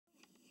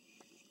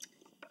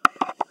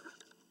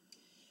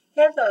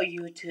Hello,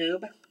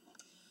 YouTube.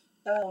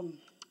 Um,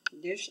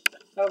 this,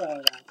 hold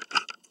on,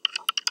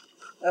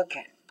 y'all.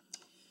 Okay.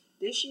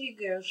 This is your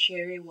girl,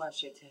 Sherry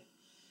Washington.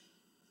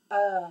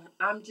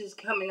 I'm just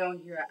coming on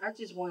here. I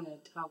just want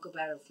to talk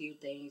about a few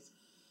things.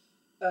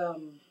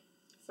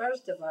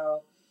 First of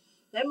all,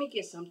 let me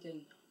get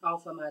something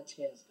off of my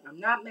chest.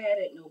 I'm not mad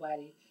at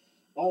nobody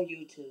on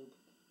YouTube.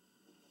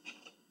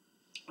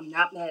 I'm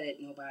not mad at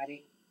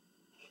nobody.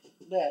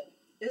 But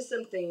there's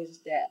some things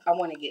that I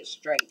want to get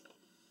straight.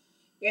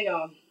 You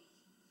know,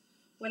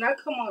 when I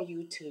come on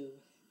YouTube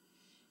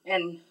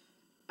and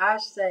I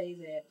say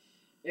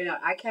that,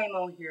 I came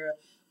on here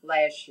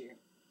last year.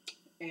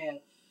 And,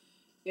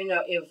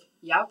 if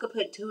y'all could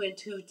put two and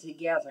two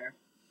together,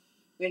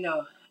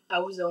 I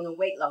was on a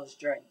weight loss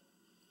journey.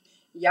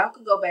 Y'all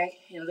could go back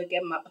and look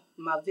at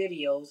my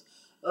videos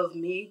of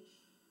me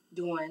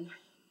doing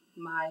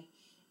my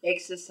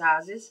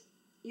exercises.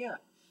 Yeah,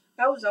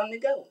 I was on the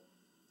go.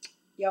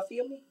 Y'all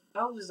feel me?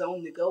 I was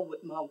on the go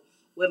with my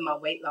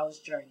weight loss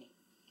journey.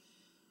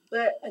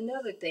 But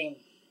another thing,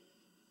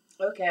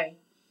 okay,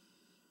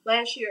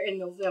 last year in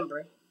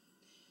November,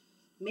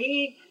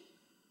 me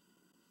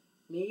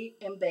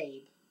and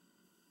Babe,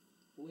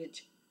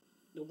 which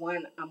the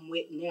one I'm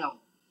with now,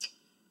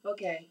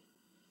 okay,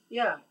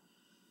 yeah,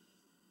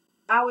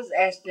 I was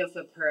asking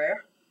for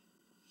prayer.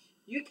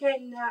 You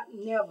can't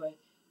never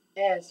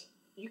ask.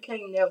 You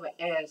can't never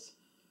ask.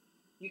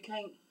 You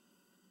can't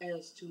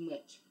ask too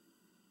much.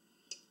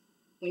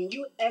 When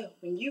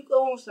you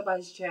go on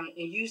somebody's channel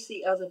and you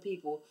see other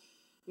people,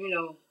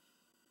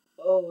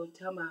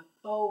 tell me,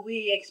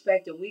 we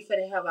expected, we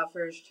finna have our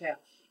first child.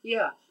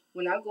 Yeah,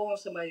 when I go on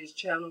somebody's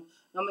channel,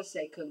 I'm gonna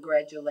say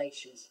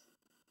congratulations.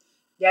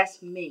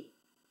 That's me.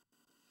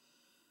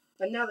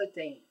 Another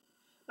thing,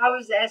 I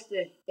was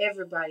asking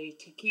everybody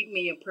to keep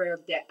me in prayer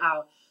that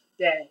I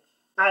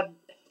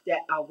that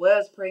I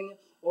was pregnant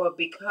or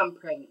become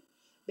pregnant.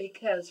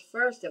 Because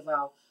first of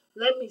all,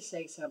 let me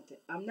say something.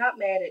 I'm not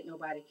mad at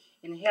nobody,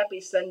 and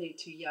happy Sunday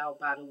to y'all,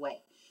 by the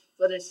way.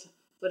 For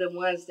the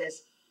ones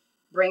that's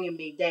bringing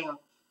me down,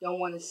 don't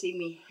want to see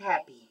me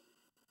happy.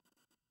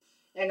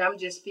 And I'm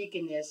just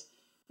speaking this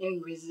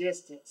in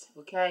resistance,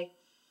 okay?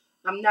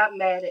 I'm not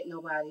mad at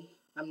nobody.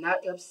 I'm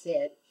not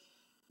upset.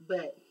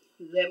 But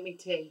let me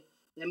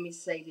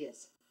say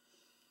this.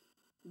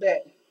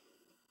 But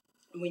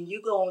when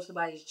you go on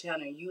somebody's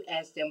channel and you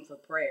ask them for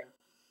prayer,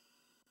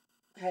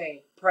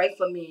 hey, pray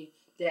for me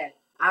that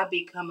I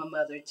become a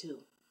mother too.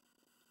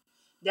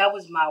 That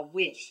was my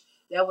wish.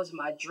 That was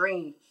my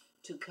dream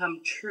to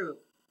come true.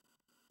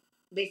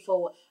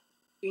 Before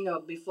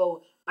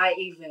before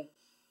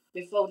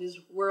this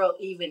world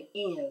even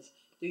ends.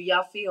 Do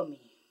y'all feel me?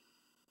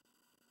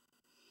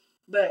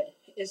 But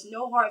it's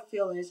no hard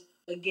feelings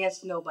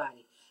against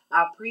nobody.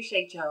 I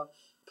appreciate y'all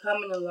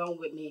coming along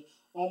with me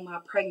on my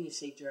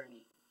pregnancy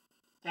journey.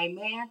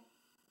 Amen.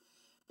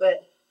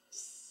 But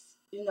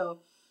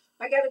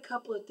I got a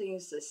couple of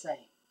things to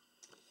say.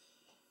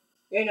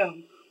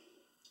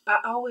 I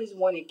always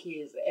wanted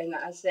kids, and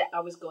I said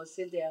I was going to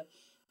sit down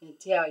and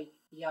tell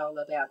y'all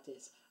about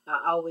this. I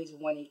always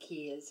wanted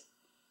kids,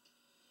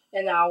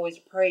 and I always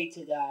prayed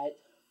to God.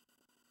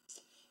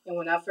 And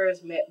when I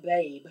first met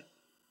Babe,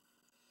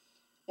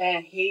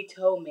 and he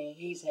told me,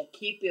 he said,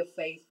 keep your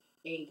faith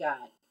in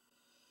God.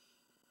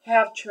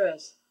 Have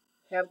trust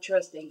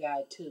in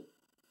God too.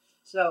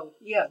 So,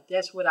 yeah,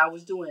 that's what I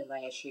was doing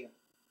last year.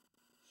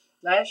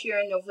 Last year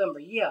in November,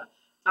 yeah,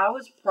 I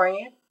was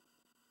praying.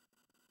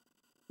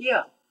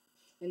 Yeah.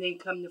 And then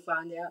come to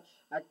find out,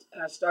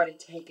 I started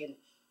taking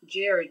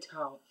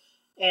Geritol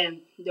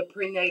and the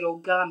prenatal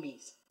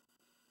gummies.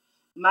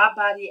 My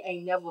body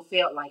ain't never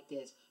felt like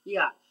this.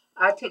 Yeah,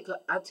 I took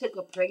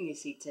a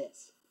pregnancy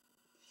test.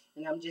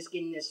 And I'm just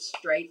getting this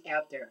straight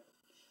out there.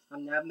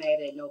 I'm not mad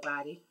at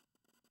nobody.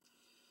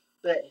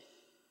 But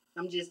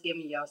I'm just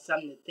giving y'all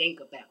something to think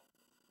about.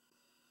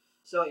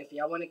 So if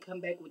y'all want to come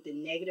back with the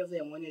negative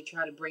and want to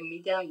try to bring me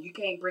down, you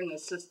can't bring a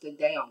sister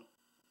down.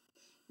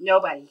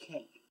 Nobody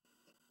can.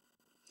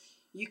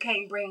 You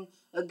can't bring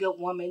a good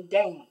woman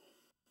down.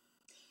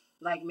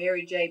 Like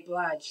Mary J.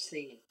 Blige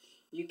said,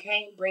 you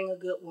can't bring a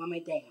good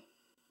woman down.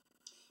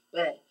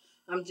 But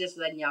I'm just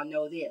letting y'all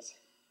know this.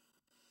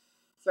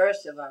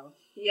 First of all,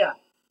 yeah,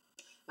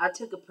 I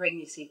took a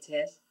pregnancy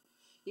test.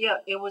 Yeah,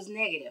 it was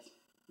negative.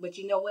 But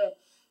you know what?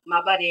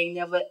 My body ain't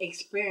never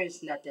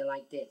experienced nothing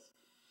like this.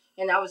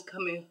 And I was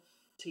coming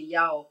to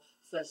y'all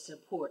for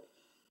support.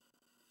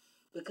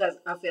 Because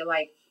I feel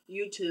like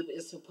YouTube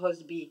is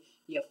supposed to be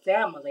your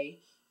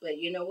family. But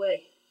you know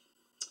what?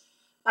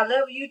 I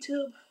love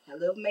YouTube. I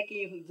love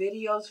making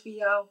videos for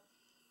y'all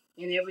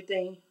and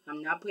everything.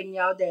 I'm not putting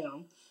y'all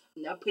down.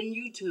 I'm not putting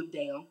YouTube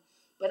down.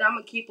 But I'm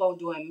going to keep on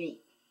doing me.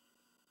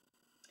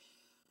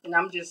 And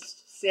I'm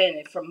just saying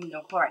it from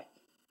the heart.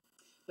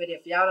 But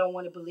if y'all don't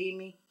want to believe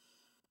me,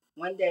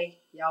 one day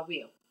y'all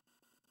will.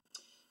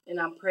 And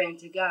I'm praying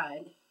to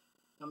God.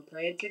 I'm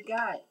praying to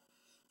God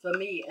for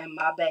me and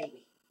my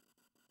baby.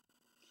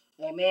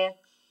 Amen.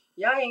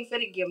 Y'all ain't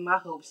finna give my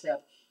hopes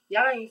up.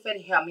 Y'all ain't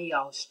finna have me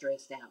all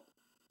stressed out.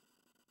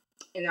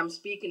 And I'm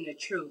speaking the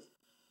truth.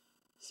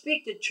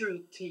 Speak the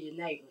truth to your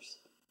neighbors.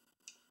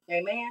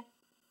 Amen.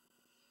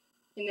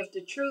 And if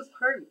the truth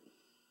hurt,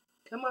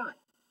 come on.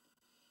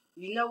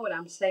 You know what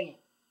I'm saying.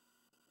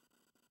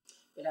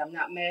 But I'm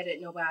not mad at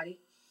nobody.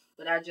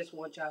 But I just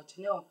want y'all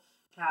to know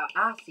how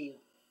I feel.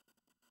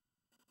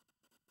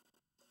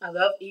 I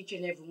love each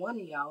and every one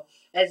of y'all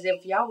as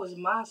if y'all was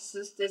my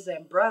sisters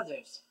and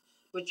brothers.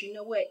 But you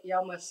know what?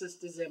 Y'all my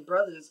sisters and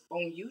brothers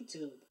on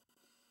YouTube.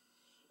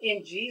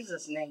 In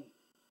Jesus' name.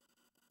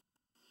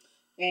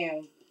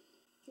 And,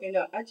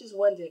 I just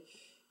wanted to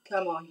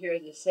come on here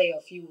to say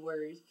a few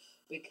words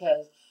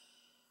because,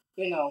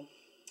 I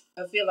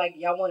feel like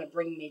y'all want to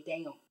bring me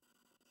down.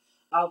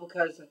 All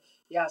because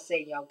y'all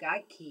say y'all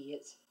got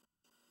kids.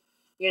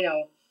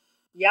 Y'all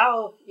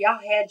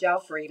had y'all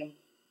freedom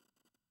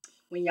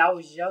when y'all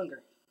was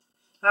younger.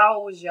 How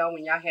old was y'all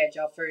when y'all had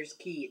y'all first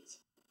kids?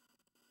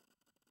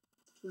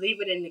 Leave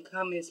it in the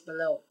comments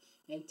below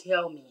and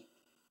tell me.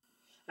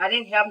 I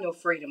didn't have no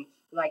freedom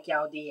like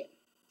y'all did.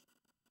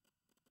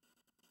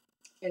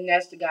 And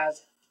that's the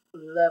God's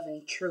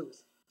loving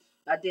truth.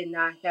 I did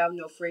not have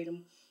no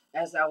freedom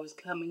as I was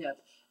coming up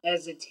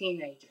as a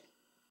teenager.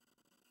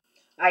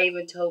 I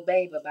even told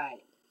Babe about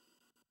it.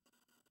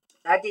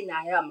 I did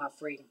not have my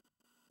freedom.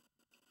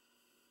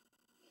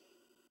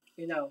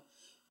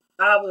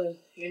 I was,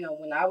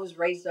 when I was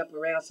raised up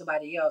around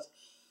somebody else,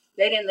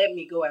 they didn't let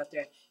me go out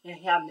there and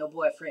have no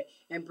boyfriend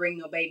and bring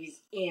no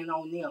babies in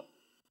on them.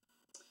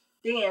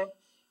 Then,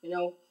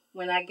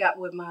 when I got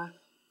with my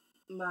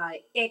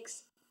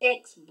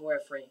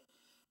ex-boyfriend,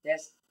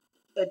 that's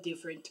a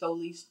different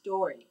totally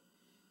story.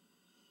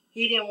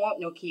 He didn't want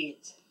no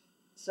kids.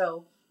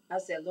 So I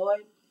said,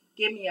 Lord,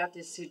 get me out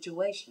this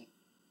situation.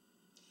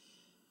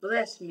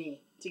 Bless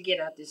me to get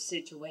out this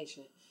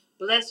situation.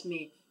 Bless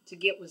me to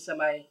get with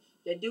somebody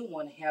that do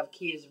want to have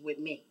kids with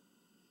me.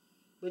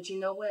 But you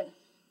know what?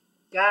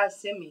 God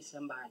sent me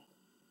somebody.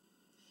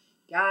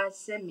 God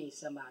sent me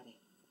somebody.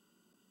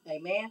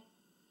 Amen.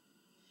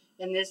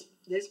 And this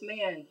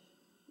man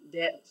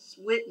that's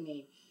with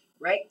me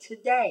right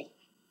today,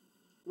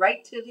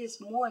 right to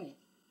this morning,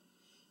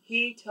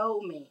 he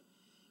told me,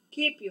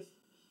 keep your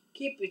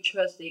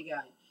trust in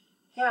God.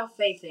 Have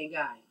faith in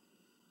God.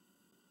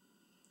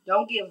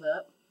 Don't give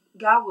up.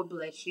 God will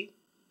bless you.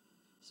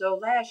 So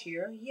last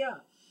year,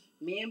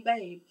 me and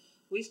Babe,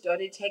 we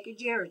started taking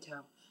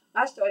Geritol.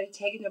 I started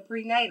taking the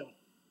prenatal.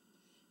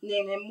 And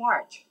then in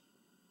March,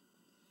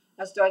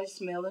 I started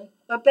smelling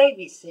a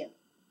baby scent.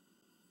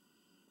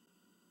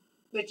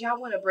 But y'all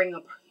want to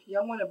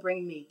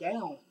bring me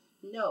down.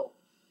 No,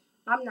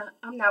 I'm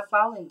not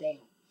falling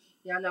down.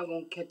 Y'all not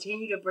gonna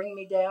continue to bring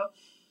me down.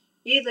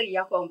 Either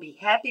y'all gonna be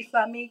happy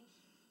for me,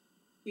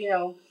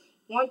 if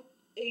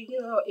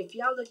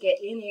y'all look at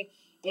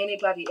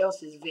anybody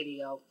else's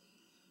video,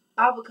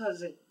 all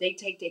because they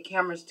take their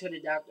cameras to the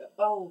doctor.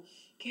 Oh,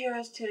 carry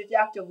us to the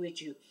doctor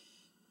with you.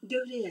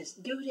 Do this,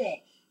 do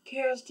that.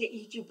 Carry us to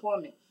each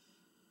appointment.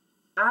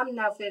 I'm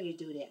not fit to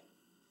do that.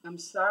 I'm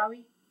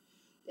sorry.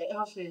 The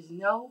answer is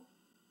no.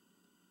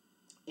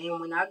 And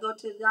when I go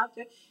to the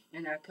doctor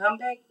and I come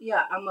back,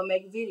 I'm going to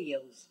make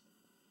videos.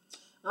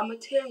 I'm going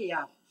to tell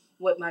y'all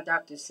what my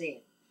doctor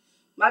said.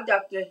 My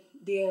doctor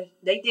did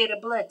a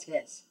blood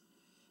test.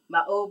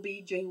 My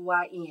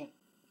OBGYN.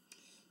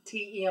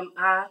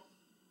 TMI.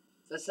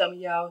 For some of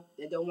y'all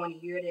that don't want to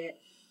hear that,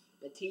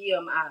 but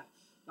TMI.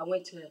 I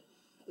went to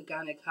a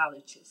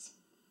gynecologist.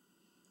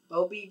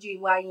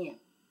 OBGYN.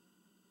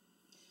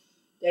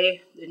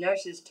 The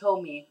nurses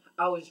told me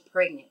I was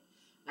pregnant.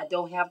 I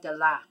don't have to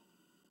lie.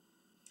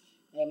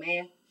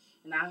 Amen.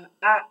 And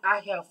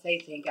I have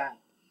faith in God.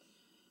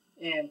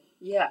 And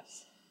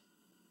yes,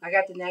 I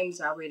got the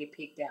names already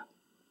picked out.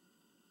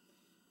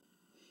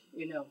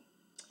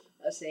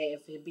 I said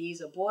if it be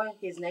a boy,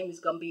 his name is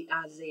going to be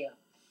Isaiah.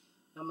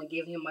 I'm going to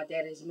give him my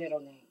daddy's middle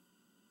name.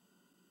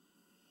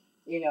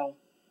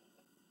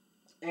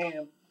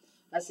 And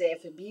I said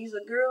if it be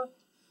a girl,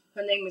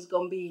 her name is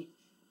going to be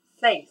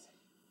Faith.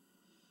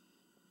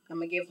 I'm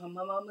going to give her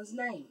my mama's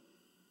name.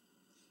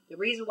 The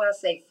reason why I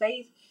say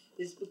faith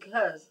is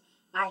because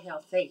I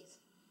have faith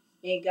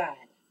in God.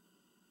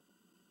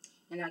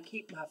 And I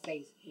keep my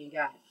faith in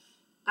God.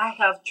 I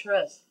have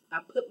trust. I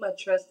put my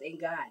trust in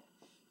God.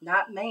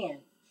 Not man.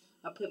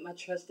 I put my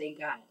trust in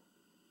God.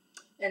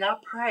 And I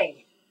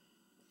pray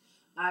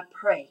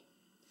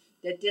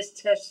that this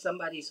touched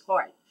somebody's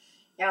heart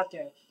out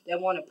there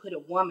that want to put a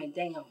woman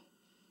down.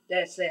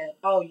 That said,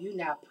 oh, you're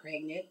not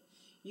pregnant.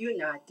 You're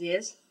not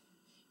this.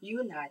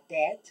 You're not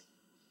that.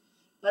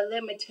 But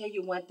let me tell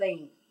you one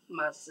thing,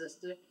 my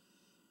sister,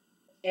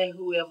 and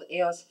whoever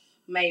else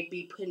may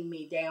be putting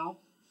me down.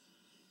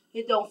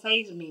 It don't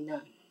faze me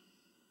none.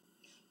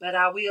 But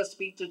I will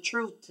speak the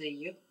truth to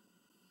you.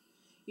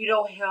 You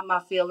don't have my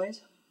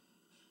feelings.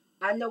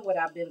 I know what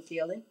I've been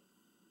feeling.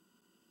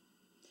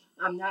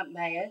 I'm not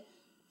mad.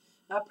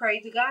 I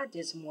prayed to God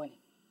this morning.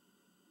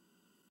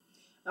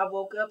 I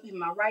woke up in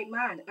my right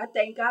mind. I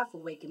thank God for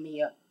waking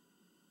me up.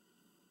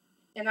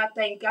 And I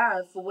thank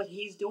God for what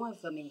He's doing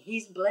for me.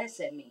 He's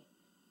blessing me.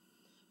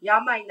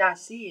 Y'all might not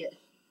see it,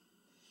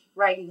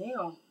 right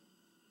now,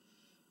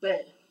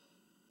 but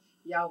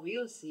y'all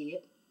will see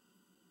it,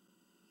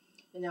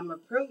 and I'm gonna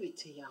prove it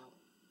to y'all.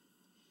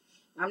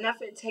 I'm not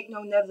gonna take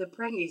no another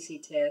pregnancy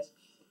test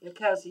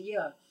because,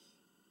 yeah,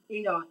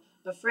 you know,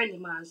 a friend of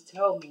mine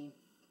told me.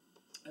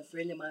 A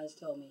friend of mine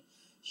told me.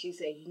 She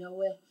said, you know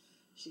what?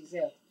 She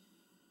said,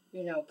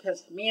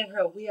 because me and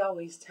her, we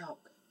always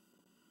talk.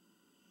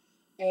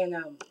 And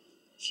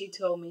she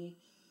told me,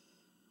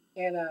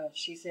 and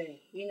she said,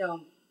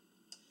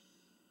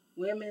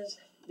 women's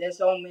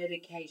that's on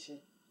medication,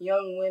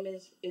 young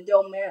women's, it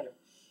don't matter.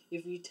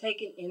 If you're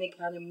taking any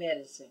kind of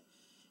medicine,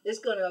 it's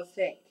going to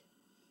affect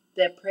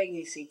that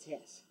pregnancy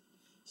test.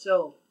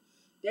 So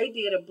they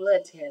did a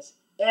blood test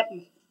at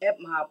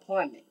my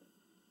appointment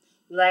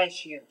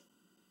last year.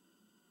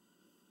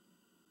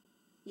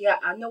 Yeah,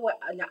 I know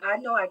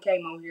I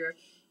came on here.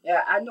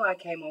 Yeah, I know I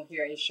came on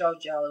here and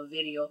showed y'all a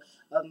video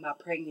of my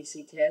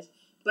pregnancy test.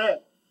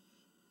 But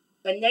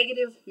a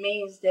negative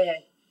means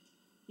that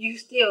you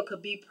still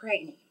could be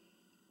pregnant.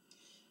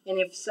 And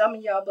if some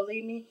of y'all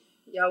believe me,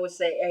 y'all would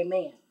say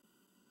amen.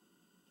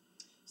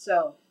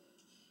 So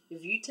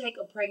if you take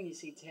a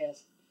pregnancy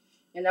test,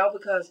 and all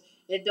because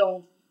it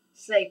don't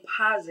say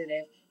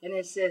positive and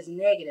it says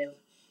negative,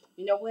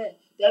 you know what?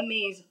 That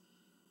means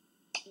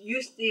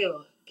you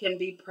still can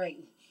be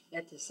pregnant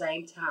at the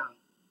same time.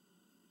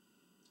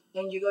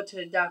 And you go to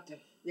the doctor,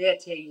 they'll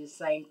tell you the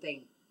same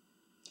thing.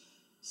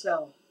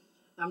 So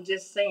I'm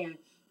just saying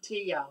to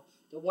y'all,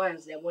 the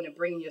ones that want to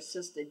bring your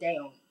sister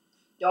down,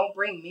 don't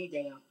bring me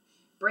down.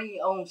 Bring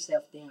your own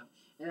self down.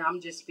 And I'm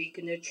just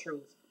speaking the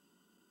truth.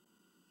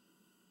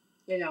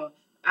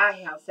 I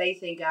have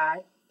faith in God.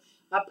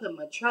 I put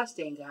my trust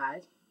in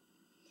God.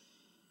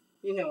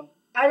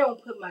 I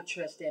don't put my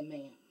trust in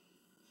man.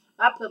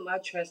 I put my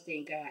trust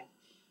in God.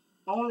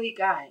 Only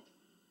God.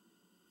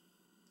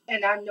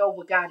 And I know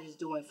what God is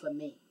doing for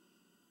me.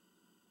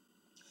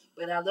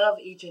 But I love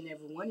each and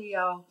every one of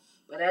y'all.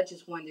 But I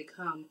just wanted to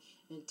come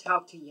and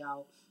talk to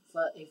y'all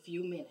for a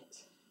few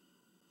minutes.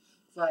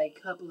 For a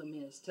couple of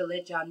minutes to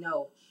let y'all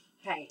know,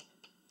 hey,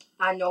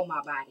 I know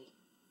my body.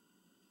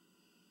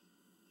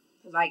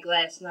 Like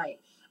last night,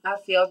 I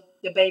felt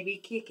the baby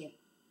kicking.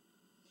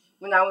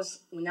 When I was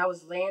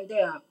laying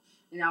down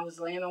and I was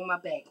laying on my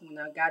back, when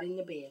I got in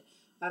the bed,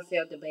 I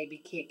felt the baby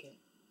kicking.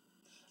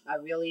 I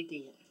really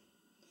did.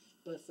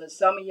 But for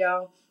some of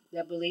y'all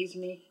that believes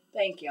me,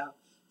 thank y'all.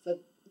 For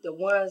the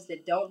ones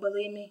that don't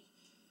believe me,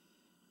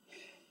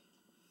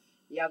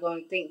 y'all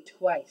gonna think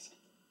twice.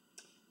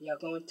 Y'all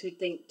going to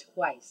think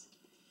twice.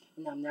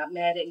 And I'm not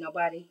mad at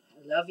nobody.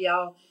 I love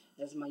y'all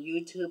as my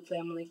YouTube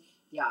family.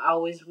 Y'all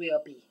always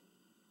will be.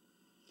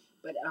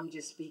 But I'm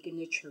just speaking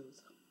the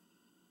truth.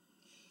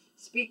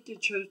 Speak the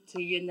truth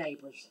to your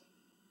neighbors.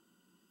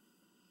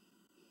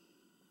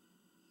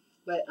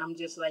 But I'm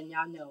just letting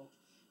y'all know,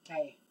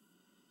 hey,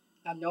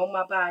 I know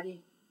my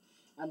body.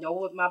 I know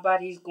what my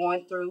body's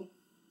going through.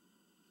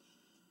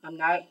 I'm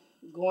not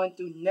going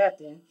through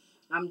nothing.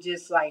 I'm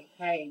just like,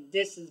 hey,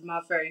 this is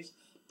my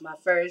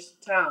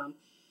first time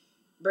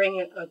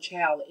bringing a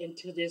child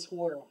into this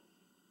world.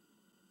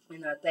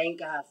 And I thank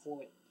God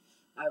for it.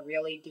 I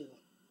really do.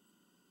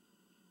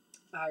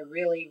 I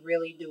really,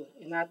 really do.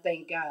 And I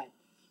thank God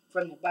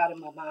from the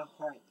bottom of my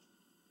heart.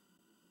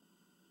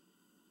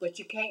 But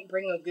you can't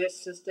bring a good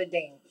sister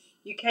down.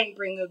 You can't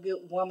bring a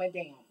good woman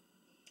down.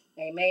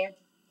 Amen.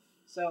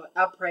 So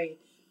I pray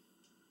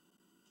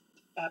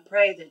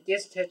that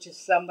this touches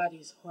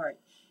somebody's heart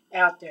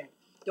out there.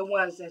 The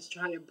ones that's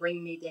trying to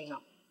bring me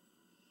down.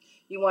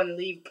 You want to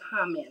leave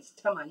comments.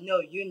 Tell me, no,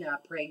 you're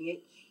not pregnant.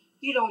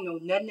 You don't know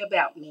nothing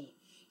about me.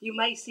 You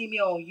might see me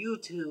on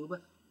YouTube.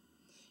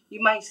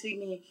 You might see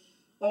me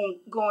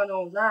going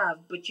on live,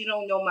 but you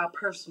don't know my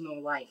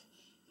personal life.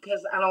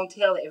 Because I don't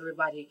tell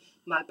everybody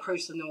my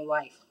personal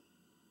life.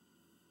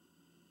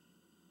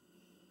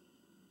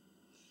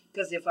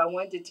 Because if I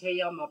wanted to tell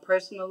y'all my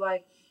personal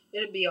life,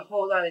 it'd be a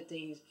whole lot of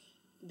things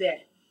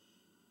that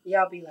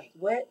y'all be like,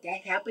 what?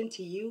 That happened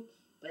to you?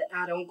 But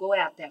I don't go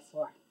out that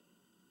far.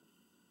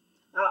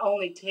 I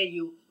only tell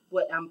you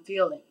what I'm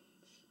feeling.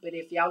 But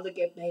if y'all look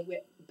at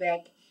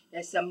back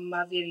at some of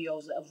my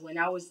videos of when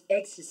I was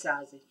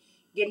exercising,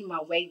 getting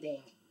my weight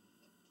down,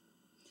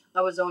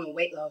 I was on a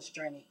weight loss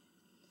journey.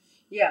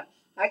 Yeah,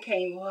 I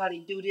can't even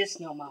hardly do this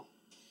no more.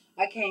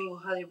 I can't even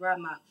hardly ride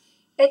my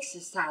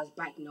exercise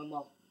bike no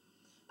more.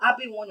 I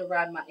be wanting to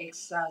ride my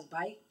exercise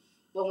bike,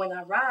 but when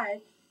I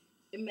ride,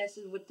 it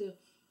messes with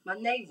my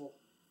navel.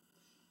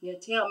 You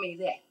tell me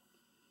that,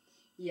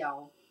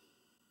 y'all.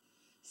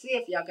 See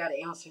if y'all got an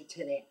answer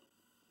to that.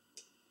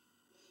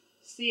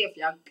 See if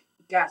y'all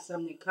got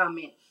something to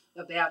comment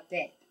about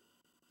that.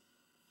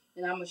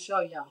 And I'm going to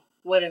show y'all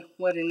what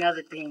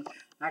another thing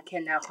I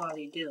cannot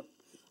hardly do.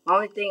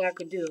 Only thing I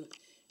could do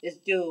is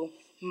do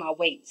my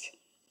weights.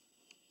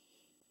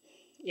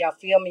 Y'all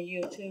feel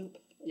me, YouTube?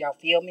 Y'all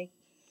feel me?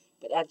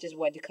 But I just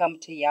wanted to come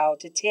to y'all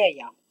to tell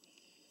y'all.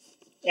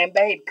 And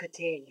babe could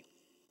tell you.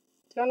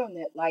 Turn on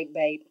that light,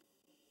 babe.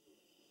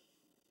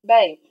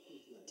 Babe,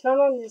 turn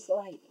on this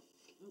light.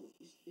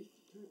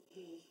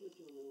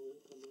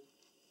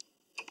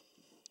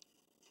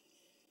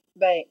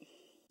 Babe,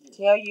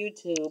 tell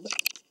YouTube,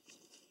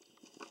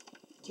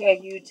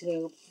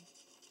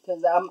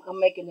 because I'm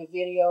making a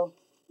video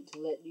to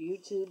let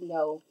YouTube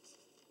know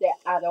that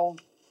I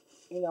don't,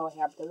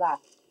 have to lie.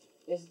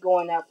 It's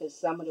going out for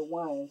some of the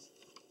ones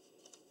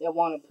that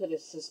want to put a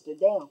sister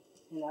down.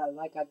 And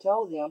like I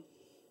told them,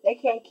 they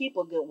can't keep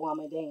a good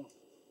woman down.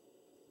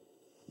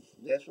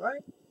 That's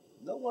right.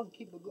 No one can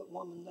keep a good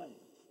woman down.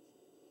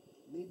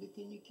 Neither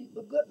can you keep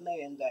a good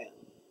man down.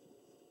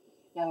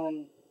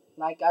 And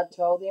like I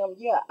told them,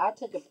 yeah, I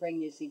took a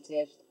pregnancy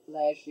test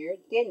last year,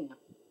 didn't I?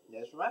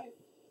 That's right.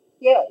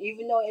 Yeah,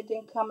 even though it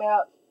didn't come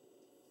out,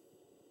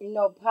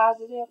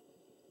 positive.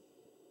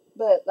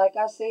 But like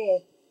I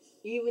said,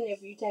 even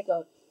if you take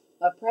a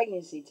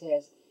pregnancy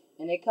test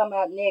and it come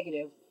out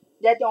negative,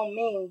 that don't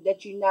mean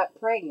that you're not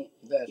pregnant.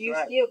 That's You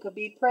right. still could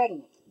be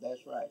pregnant.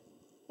 That's right.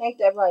 Ain't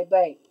that right,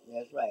 babe?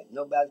 That's right.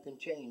 Nobody can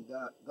change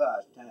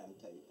God's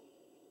timetable.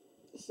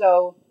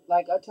 So,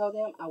 like I told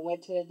them, I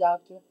went to the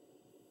doctor.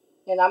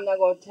 And I'm not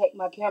going to take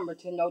my camera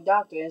to no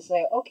doctor and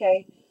say,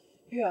 okay,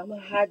 here, I'm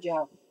going to hide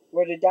y'all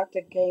where the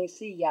doctor can't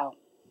see y'all.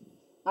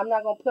 I'm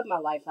not going to put my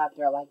life out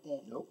there like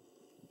that. Nope.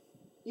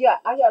 Yeah,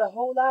 I got a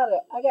whole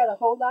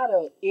lot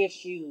of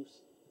issues.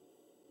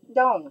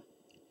 Don't I?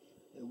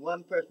 There's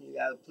one person you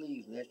gotta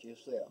please, and that's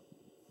yourself.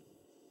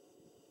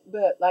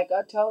 But like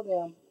I told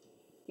them,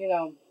 you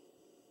know,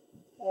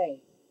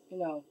 hey, you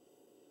know,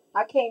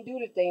 I can't do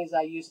the things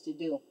I used to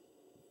do.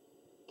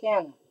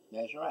 Can I?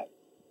 That's right.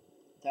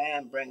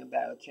 Time bring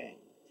about a change.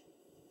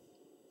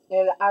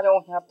 And I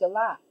don't have to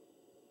lie.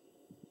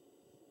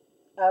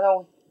 I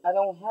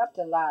don't have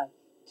to lie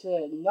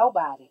to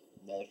nobody.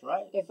 That's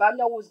right. If I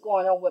know what's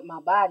going on with my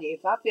body,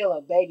 if I feel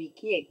a baby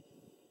kick,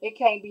 it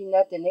can't be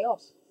nothing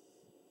else.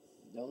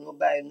 Don't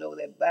nobody know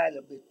that body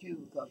but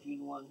you because you're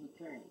the one who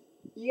carrying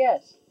it.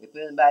 Yes. If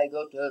anybody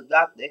go to the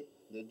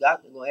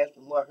doctor gonna ask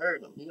them what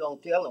hurt them. He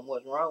don't tell them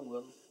what's wrong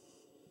with them.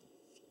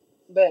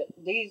 But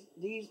these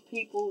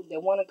people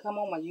that want to come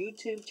on my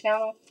YouTube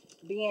channel,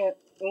 they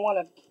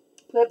want to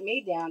put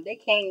me down. They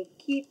can't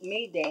keep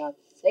me down.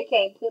 They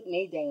can't put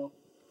me down.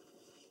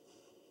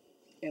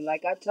 And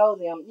like I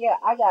told them, yeah,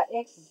 I got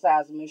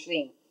exercise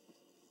machine.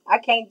 I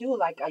can't do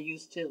like I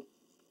used to.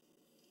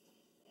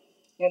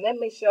 And let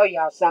me show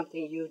y'all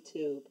something,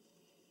 YouTube.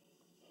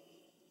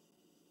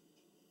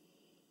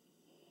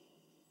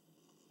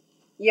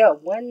 Yeah,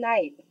 one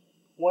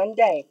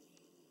day,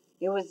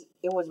 it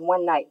was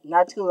one night,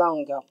 not too long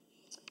ago.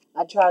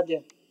 I tried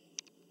to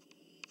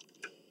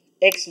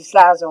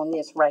exercise on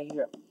this right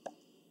here.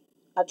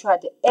 I tried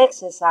to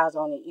exercise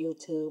on it,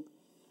 YouTube.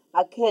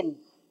 I couldn't.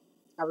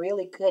 I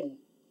really couldn't.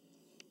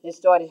 It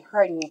started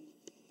hurting me,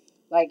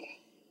 like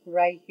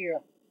right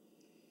here,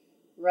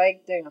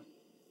 right there,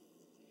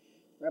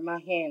 where my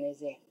hand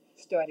is at.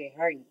 Started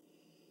hurting.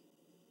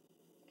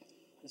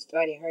 It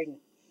started hurting.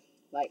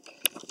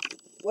 Like,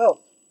 whoa,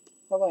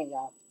 hold on,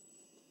 y'all.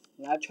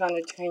 I'm not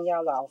trying to turn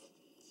y'all off,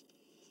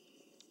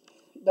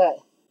 but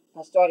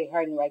I started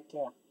hurting right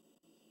there.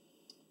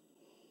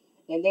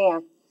 And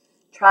then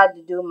tried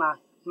to do my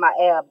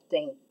ab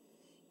thing.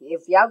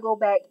 If y'all go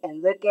back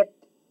and look at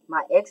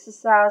my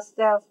exercise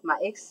stuff, my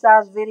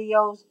exercise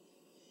videos,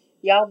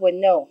 y'all would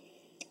know,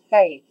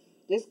 hey,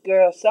 this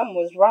girl, something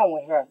was wrong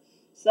with her.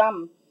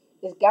 Something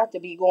has got to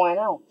be going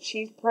on.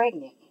 She's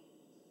pregnant.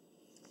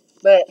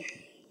 But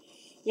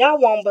y'all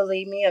won't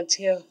believe me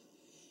until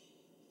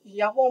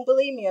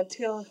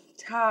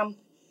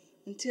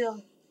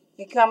until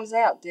it comes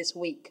out this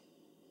week.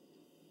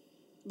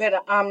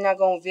 But I'm not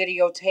gonna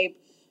videotape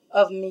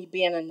of me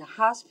being in the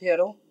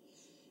hospital.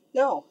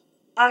 No,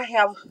 I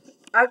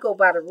go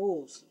by the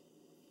rules.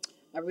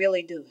 I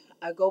really do.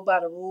 I go by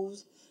the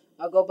rules.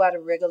 I go by the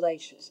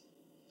regulations.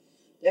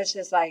 That's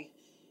just like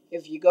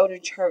if you go to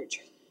church,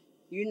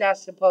 you're not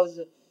supposed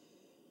to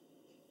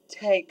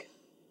take,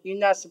 you're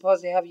not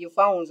supposed to have your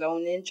phones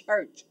on in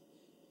church.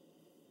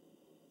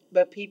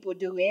 But people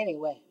do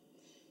anyway.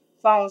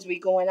 Phones be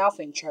going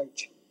off in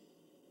church.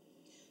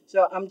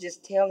 So I'm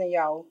just telling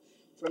y'all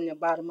from the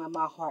bottom of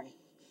my heart.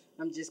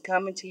 I'm just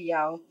coming to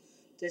y'all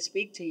to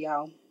speak to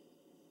y'all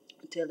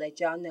to let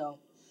y'all know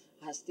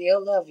I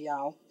still love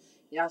y'all.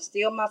 Y'all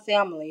still my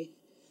family.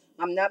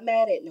 I'm not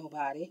mad at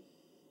nobody.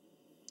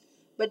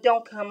 But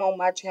don't come on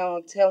my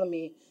channel telling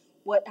me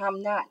what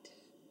I'm not.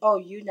 Oh,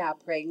 you not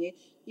pregnant.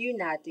 You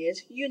not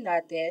this. You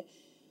not that.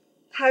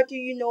 How do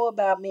you know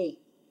about me?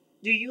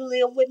 Do you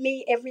live with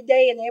me every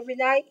day and every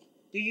night?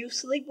 Do you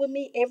sleep with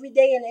me every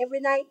day and every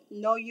night?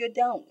 No, you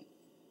don't.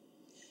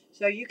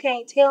 So you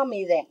can't tell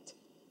me that.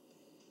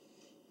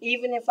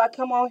 Even if I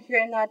come on here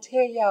and I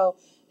tell y'all,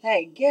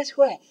 hey, guess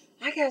what?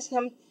 I got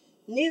some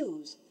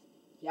news.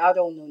 Y'all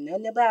don't know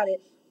nothing about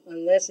it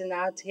unless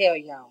I tell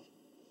y'all.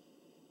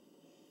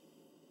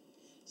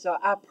 So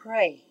I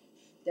pray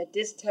that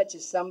this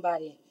touches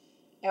somebody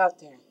out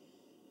there.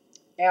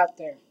 Out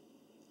there.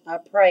 I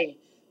pray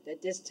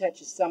that this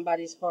touches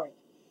somebody's heart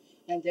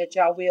and that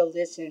y'all will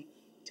listen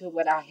to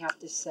what I have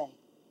to say.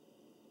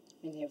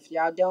 And if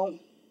y'all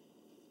don't,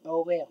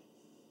 oh well.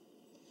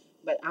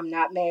 But I'm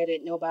not mad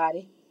at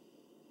nobody.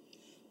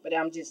 But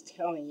I'm just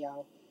telling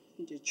y'all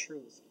the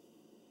truth.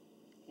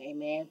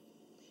 Amen.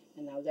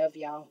 And I love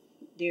y'all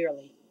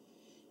dearly.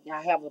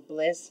 Y'all have a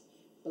blessed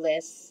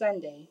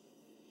Sunday.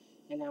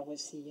 And I will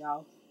see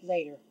y'all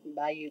later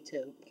by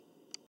YouTube.